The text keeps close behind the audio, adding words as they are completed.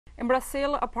In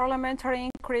Brazil, a parliamentary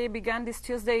inquiry began this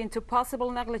Tuesday into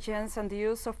possible negligence and the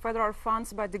use of federal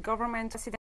funds by the government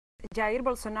President Jair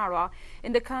Bolsonaro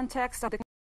in the context of the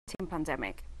COVID-19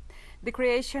 pandemic. The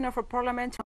creation of a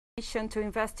parliamentary commission to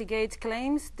investigate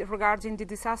claims regarding the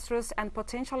disastrous and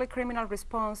potentially criminal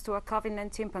response to a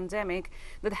COVID-19 pandemic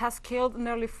that has killed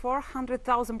nearly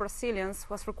 400,000 Brazilians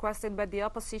was requested by the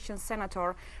opposition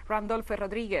senator Randolfo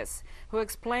Rodrigues, who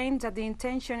explained that the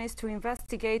intention is to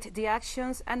investigate the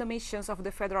actions and omissions of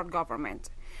the federal government.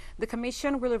 The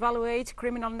commission will evaluate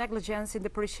criminal negligence in the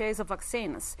purchase of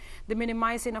vaccines, the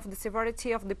minimizing of the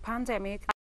severity of the pandemic,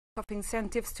 of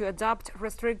incentives to adopt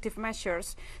restrictive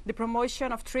measures, the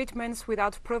promotion of treatments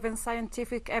without proven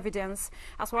scientific evidence,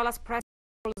 as well as President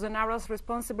Bolsonaro's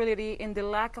responsibility in the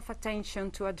lack of attention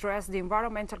to address the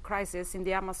environmental crisis in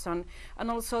the Amazon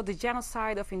and also the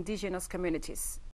genocide of indigenous communities.